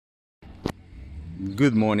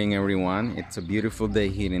Good morning, everyone. It's a beautiful day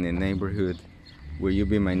here in the neighborhood. Will you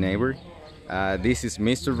be my neighbor? This is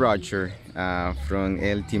Mr. Roger from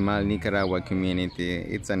El Timal, Nicaragua community.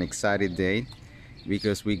 It's an exciting day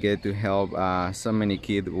because we get to help so many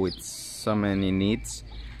kids with so many needs.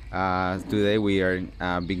 Today we are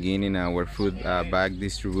beginning our food bag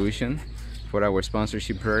distribution for our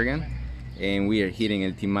sponsorship program, and we are here in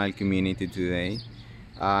El Timal community today.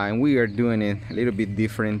 And we are doing it a little bit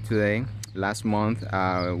different today. Last month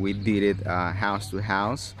we did it house to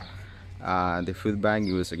house. The food bank,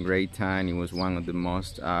 it was a great time. It was one of the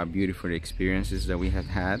most beautiful experiences that we have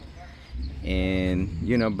had. And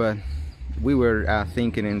but we were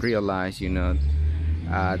thinking and realized,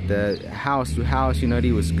 the house to house,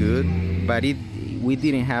 it was good, but we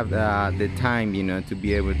didn't have the time, to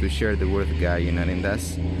be able to share the word of God, and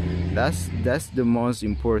that's the most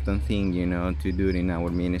important thing, to do it in our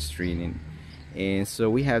ministry. And so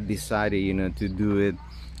we have decided, to do it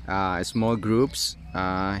small groups.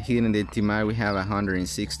 Here in the Timar we have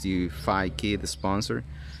 165 kids sponsored,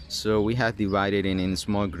 so we have divided in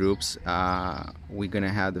small groups. We're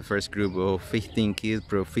gonna have the first group of 15 kids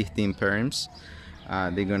for 15 parents.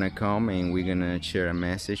 They're gonna come and we're gonna share a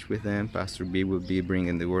message with them. Pastor B will be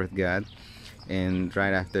bringing the word of God, and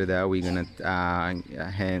right after that we're gonna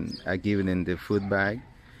give them the food bag,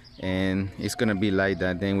 and it's gonna be like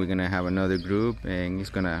that. Then we're gonna have another group, and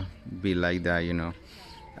it's gonna be like that,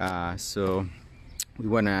 so we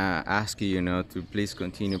want to ask you, to please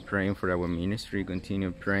continue praying for our ministry,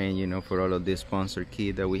 continue praying, for all of the sponsored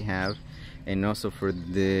kids that we have, and also for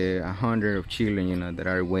the 100 of children, that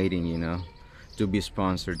are waiting, to be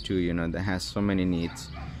sponsored too, that has so many needs.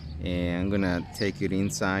 And I'm gonna take it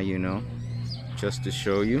inside, just to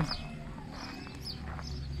show you.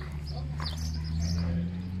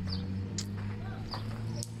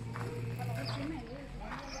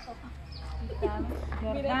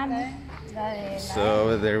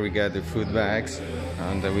 So there we got the food bags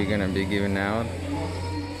that we're gonna be giving out.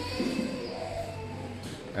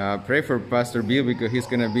 Pray for Pastor Bill because he's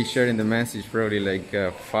gonna be sharing the message probably like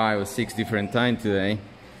 5 or 6 different times today.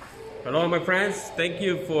 Hello, my friends. Thank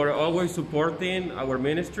you for always supporting our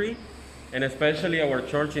ministry, and especially our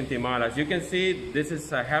church in Timal. As you can see, this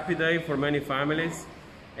is a happy day for many families,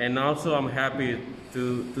 and also I'm happy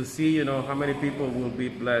to see how many people will be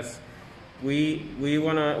blessed. We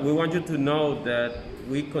want you to know that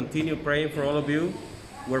we continue praying for all of you.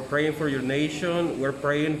 We're praying for your nation. We're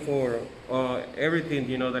praying for everything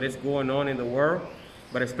that is going on in the world,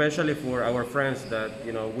 but especially for our friends that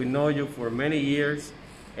we know you for many years,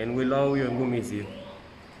 and we love you and we miss you.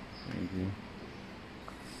 Thank you.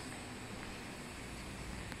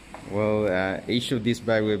 Well, each of these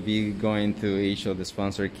bags will be going to each of the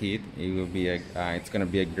sponsor kids. It will be it's gonna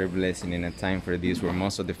be a great blessing in a time for this where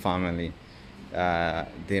most of the family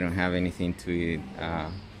they don't have anything to eat.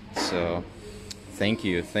 So thank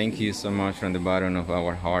you so much from the bottom of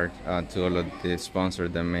our heart to all of the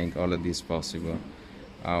sponsors that make all of this possible.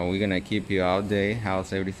 We're gonna keep you out there,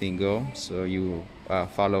 how's everything go, so you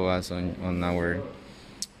follow us on our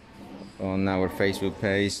Facebook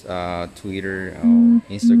page, Twitter,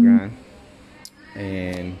 Instagram.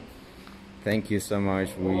 And thank you so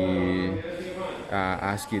much. We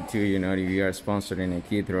ask you to, if you are sponsoring a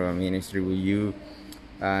kid through our ministry, will you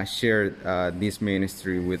share this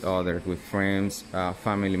ministry with others, with friends,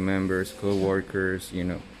 family members, co-workers.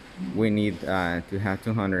 We need to have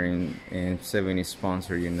 270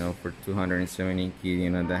 sponsors, for 270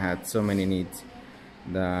 kids, that have so many needs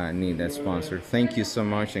that need that sponsor. Thank you so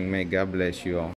much, and may God bless you all.